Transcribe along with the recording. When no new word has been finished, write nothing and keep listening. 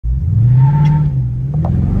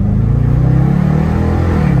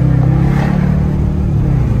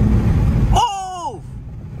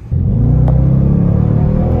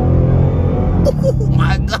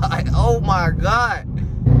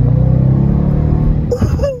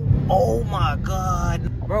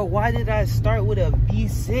why did I start with a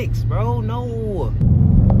V6, bro? No.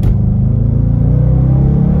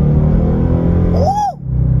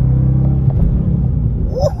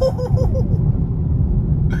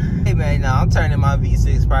 Hey man, nah, I'm turning my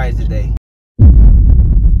V6 price today.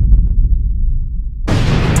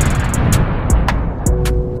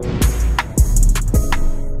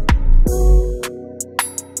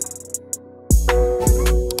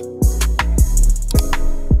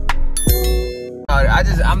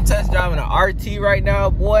 I'm test driving an RT right now,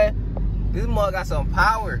 boy. This mug got some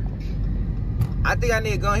power. I think I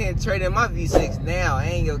need to go ahead and trade in my V6 now. I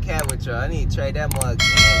ain't gonna cap with y'all. I need to trade that mug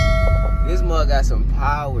in. This mug got some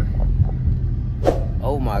power.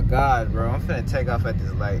 Oh my God, bro. I'm finna take off at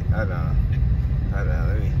this light. Hold on,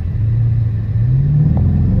 let me.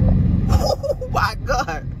 Oh my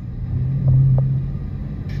God.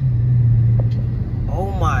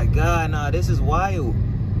 Oh my God, nah, this is wild.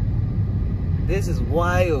 This is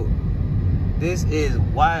wild. This is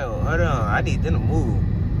wild. Hold on. I need them to move.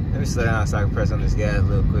 Let me slow down so I can press on this gas a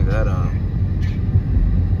little quicker. Hold on.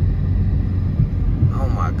 Oh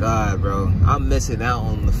my God, bro. I'm missing out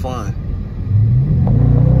on the fun.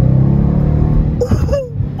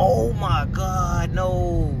 Oh my God,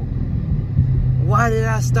 no. Why did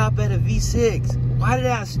I stop at a V6? Why did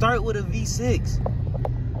I start with a V6?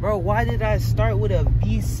 Bro, why did I start with a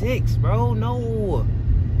V6, bro? No.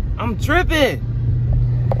 I'm tripping.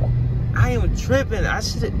 I am tripping. I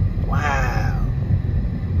should have. Wow.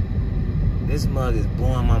 This mug is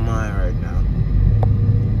blowing my mind right now.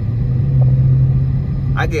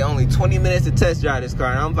 I get only 20 minutes to test drive this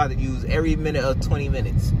car, and I'm about to use every minute of 20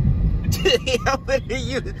 minutes. I'm finna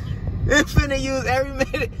use every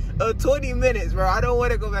minute of 20 minutes, bro. I don't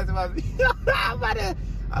want to go back to my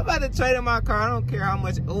I'm about to trade in my car. I don't care how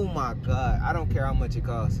much. Oh my God. I don't care how much it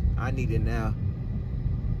costs. I need it now.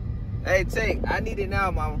 Hey, Tank, I need it now,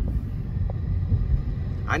 mama.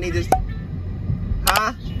 I need this.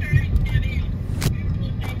 Huh?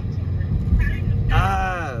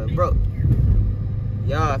 Bro.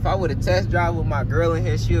 Y'all, if I would have test drive with my girl in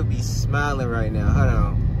here, she would be smiling right now. Hold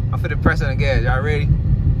on. I'm finna press on the gas. Y'all ready?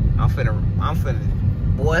 I'm finna,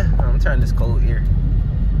 boy, I'm turning this cold ear.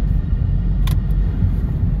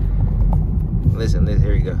 Listen,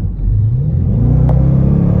 here we go.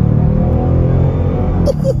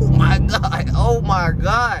 Oh my God, oh my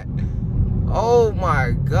God. Oh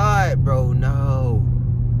my God, bro, no.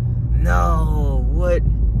 No, what?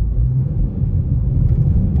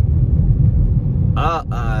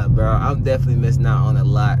 Bro, I'm definitely missing out on a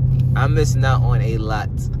lot. I'm missing out on a lot.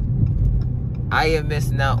 I am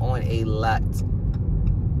missing out on a lot.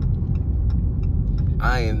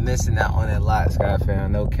 I am missing out on a lot, Sky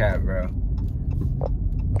fam. No cap, bro.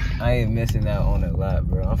 I am missing out on a lot,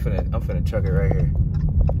 bro. I'm finna truck it right here.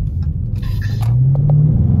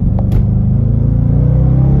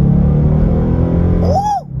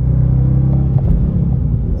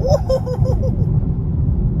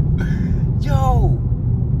 Yo.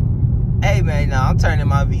 Hey man, nah, I'm turning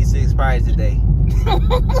my V6 price today.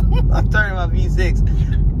 I'm turning my V6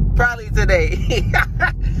 probably today.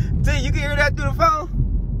 Dude, you can hear that through the phone?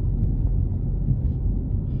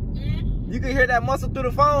 You can hear that muscle through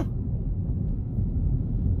the phone?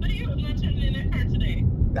 What are you not turning in that car today?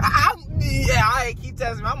 I keep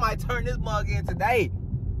telling me I might turn this mug in today.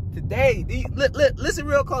 Today. Listen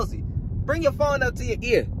real closely. Bring your phone up to your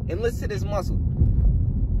ear and listen to this muscle.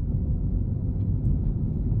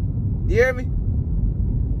 You hear me?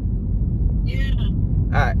 Yeah.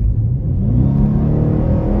 Alright.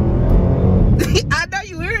 I know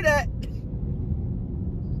you hear that.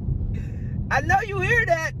 I know you hear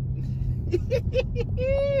that.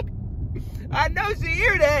 I know she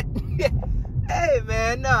hear that. Hey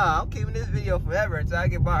man, nah, I'm keeping this video forever until I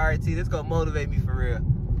get my RT. This gonna motivate me for real.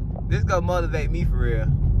 This gonna motivate me for real.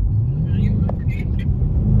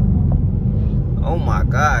 Oh my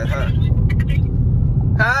God, huh?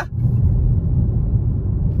 Huh?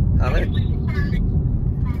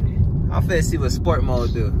 I'm finna see what sport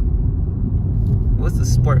mode do. What's the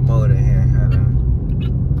sport mode in here? Hold on.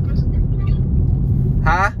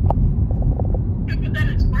 Huh?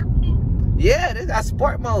 Yeah, this got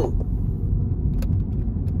sport mode.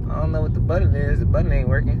 I don't know what the button is. The button ain't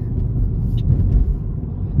working.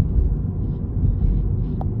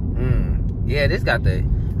 Yeah, this got the.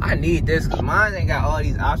 I need this because mine ain't got all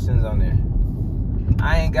these options on there.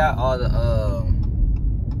 I ain't got all the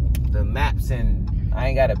maps, and I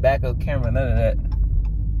ain't got a backup camera, none of that.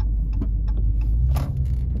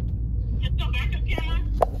 It's no backup camera?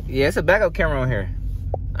 Yeah, it's a backup camera on here.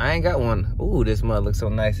 I ain't got one. Ooh, this mud looks so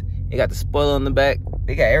nice. It got the spoiler on the back.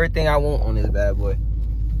 They got everything I want on this bad boy.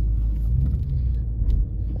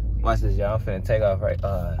 Watch this, y'all. I'm finna take off right.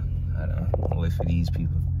 Hold on. I'll wait for these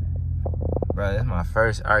people. Bro, this is my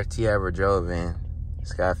first RT I ever drove in.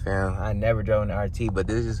 Sky fam. I never drove an RT, but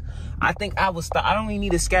this is. I think I would stop. I don't even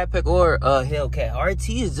need a Scat Pack or a Hellcat. RT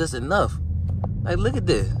is just enough. Like, look at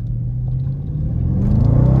this.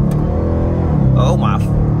 Oh my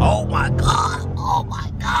God. Oh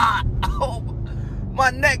my God. Oh, my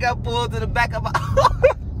neck got pulled to the back of my.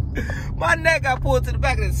 My neck got pulled to the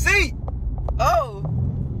back of the seat. Oh.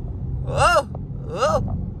 Whoa. Whoa.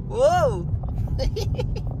 Whoa.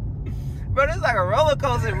 Bro, this is like a roller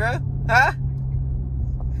coaster, bro. Huh?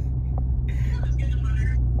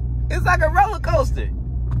 It's like a roller coaster.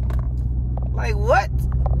 Like, what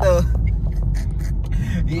the?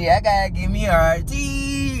 Yeah, I gotta give me a RT.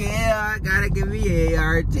 Yeah, I gotta give me a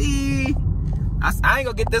RT. I ain't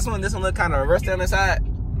gonna get this one. This one look kind of rusty on the side.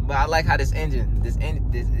 But I like how this engine, this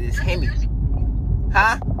Hemi.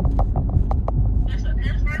 Huh? That's an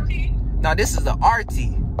SRT? No, this is the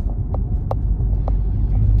RT.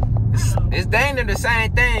 It's dang near the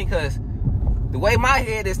same thing, because the way my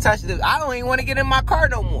head is touched, I don't even want to get in my car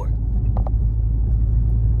no more.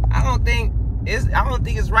 I don't think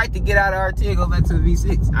it's right to get out of RT and go back to the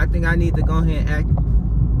V6. I think I need to go ahead and act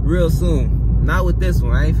real soon. Not with this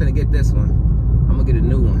one. I ain't finna get this one. I'm gonna get a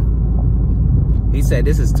new one. He said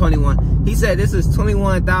this is 21. He said this is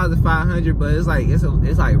 21,500, but it's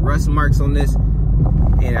like rust marks on this,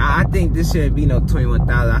 and I think this shouldn't be no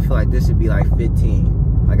 21,000. I feel like this should be like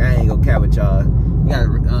 15. Like, I ain't gonna cap with y'all. You got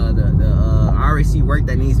the RAC work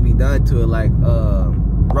that needs to be done to it, like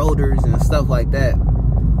rotors and stuff like that.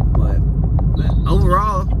 But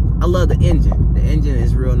overall, I love the engine. The engine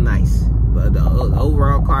is real nice. But the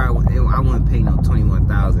overall car, I wouldn't pay no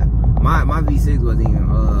 21,000. My V6 wasn't even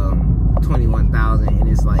 21,000, and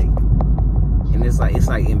it's like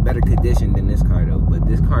in better condition than this car though. But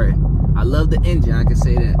this car, I love the engine. I can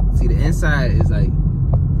say that. See, the inside is like,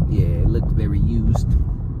 yeah, it looked very used.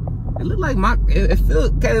 It looked like it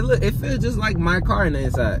feels just like my car in the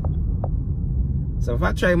inside. So if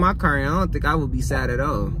I trade my car in, I don't think I would be sad at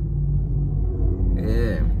all.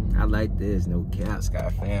 Yeah, I like this. No cap, Sky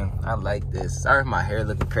fam. I like this. Sorry if my hair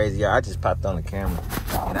looking crazy, y'all. I just popped on the camera,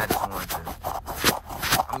 and I just wanted to.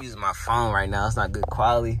 I'm using my phone right now. It's not good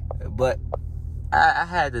quality, but I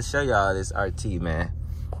had to show y'all this RT, man.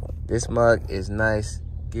 This mug is nice.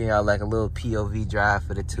 Giving y'all like a little POV drive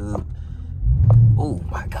for the tube. Oh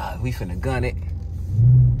my God, we finna gun it.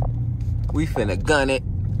 We finna gun it.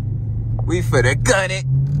 We finna gun it.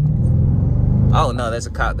 Oh no, that's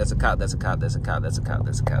a cop, that's a cop, that's a cop, that's a cop, that's a cop,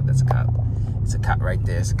 that's a cop, that's a cop. It's a cop right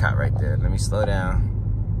there, it's a cop right there. Let me slow down.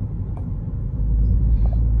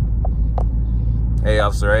 Hey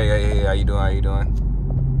officer, hey, how you doing, how you doing?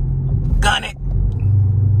 Gun it.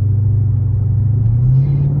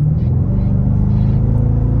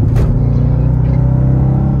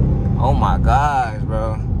 Oh my gosh,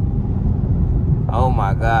 bro. Oh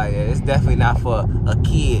my God, yeah, it's definitely not for a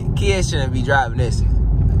kid. Kids shouldn't be driving this.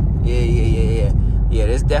 Yeah,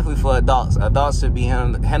 it's definitely for adults. Adults should be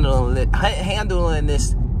handling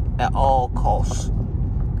this at all costs.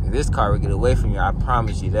 This car will get away from you, I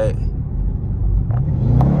promise you that.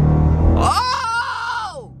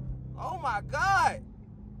 Oh! Oh my God!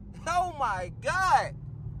 Oh my God!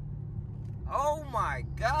 Oh my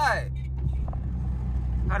God!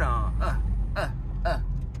 Hold on.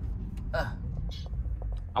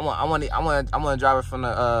 I want to drive it from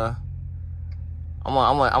the I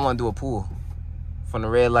want to do a pull from the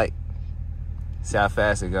red light. See how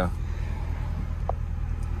fast it go.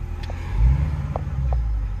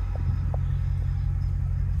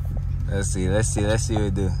 Let's see what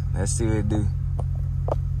it do. Let's see what it do.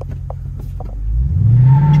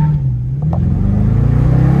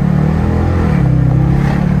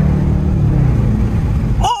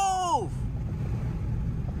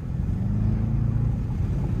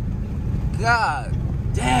 God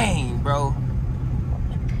dang, bro.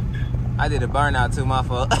 I did a burnout too, my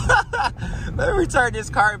fault. Let me return this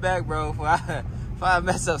car back, bro, before I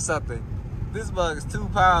mess up something. This bug is too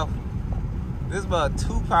powerful. This bug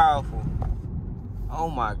too powerful. Oh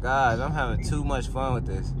my gosh, I'm having too much fun with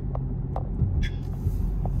this.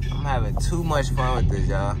 I'm having too much fun with this,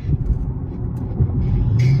 y'all.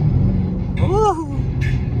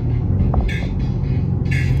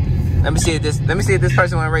 Let me see if this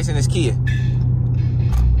person want to race in this Kia.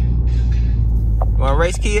 You want to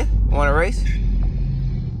race, Kia? You want to race?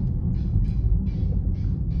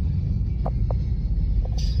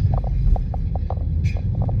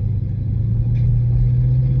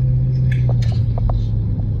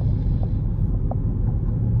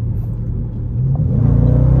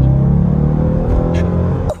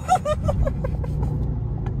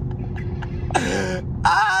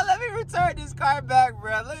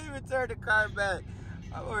 turn the car back.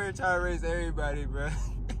 I'm over here trying to race everybody, bro.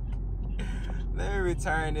 Let me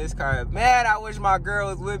return this car. Man, I wish my girl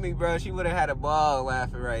was with me, bro. She would have had a ball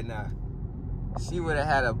laughing right now. She would have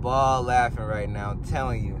had a ball laughing right now. I'm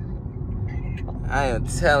telling you. I am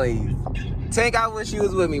telling you. Tank, I wish you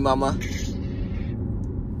was with me, mama.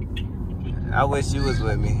 I wish you was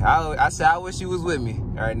with me. I said I wish you was with me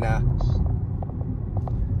right now.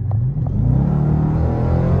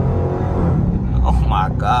 Oh my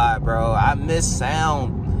God, bro. I miss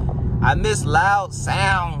sound. I miss loud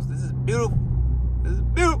sounds. This is beautiful. This is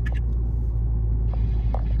beautiful.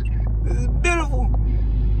 This is beautiful.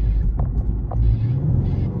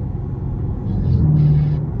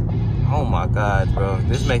 Oh my God, bro.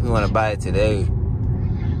 This makes me want to buy it today.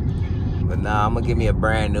 But nah, I'm gonna give me a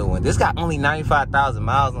brand new one. This got only 95,000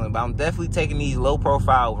 miles on it, but I'm definitely taking these low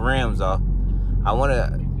profile rims off. I want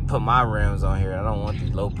to put my rims on here. I don't want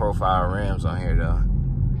these low profile rims on here though.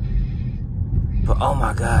 But oh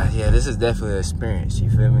my God, yeah, this is definitely an experience. You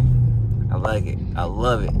feel me? I like it. I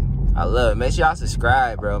love it. I love it. Make sure y'all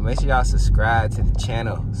subscribe, bro. Make sure y'all subscribe to the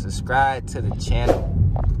channel. Subscribe to the channel.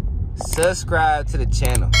 Subscribe to the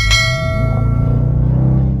channel.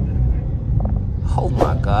 Oh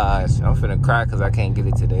my gosh, I'm finna cry because I can't get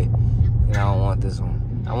it today. And I don't want this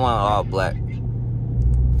one. I want all black.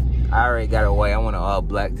 I already got it white. I want it all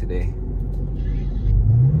black today.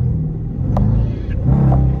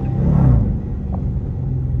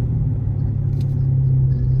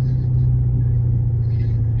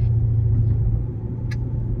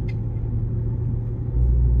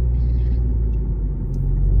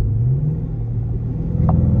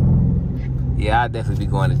 Yeah, I'll definitely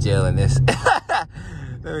be going to jail in this.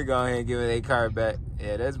 Let me go ahead and give it a car back.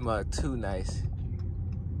 Yeah, that's mug too nice.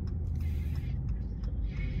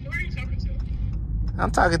 Who are you talking to?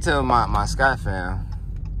 I'm talking to my Sky fam.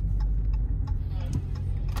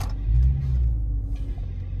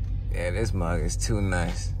 Yeah, this mug is too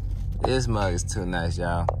nice. This mug is too nice,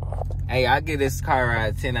 y'all. Hey, I give this car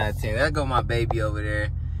ride 10 out of 10. There go my baby over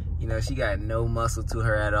there. You know, she got no muscle to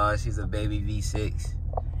her at all. She's a baby V6.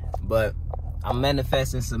 But I'm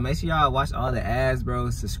manifesting, so make sure y'all watch all the ads,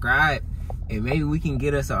 bro. Subscribe, and maybe we can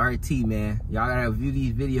get us a RT, man. Y'all gotta view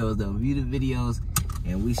these videos, though. View the videos,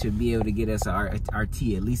 and we should be able to get us a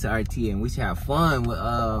RT, at least a RT, and we should have fun with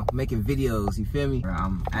making videos. You feel me? Bro,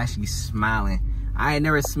 I'm actually smiling. I ain't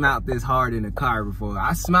never smiled this hard in a car before.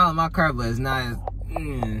 I smile in my car, but it's not as.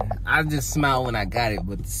 I just smile when I got it.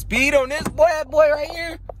 But the speed on this boy right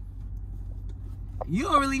here, you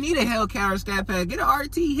don't really need a Hellcat or Stat Pack. Get an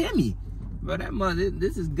RT Hemi. Bro, that mother,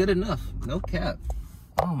 this is good enough. No cap.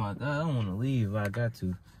 Oh my God, I don't want to leave, but I got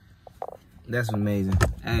to. That's amazing.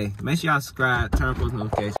 Hey, make sure y'all subscribe, turn on post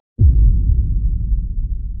notifications.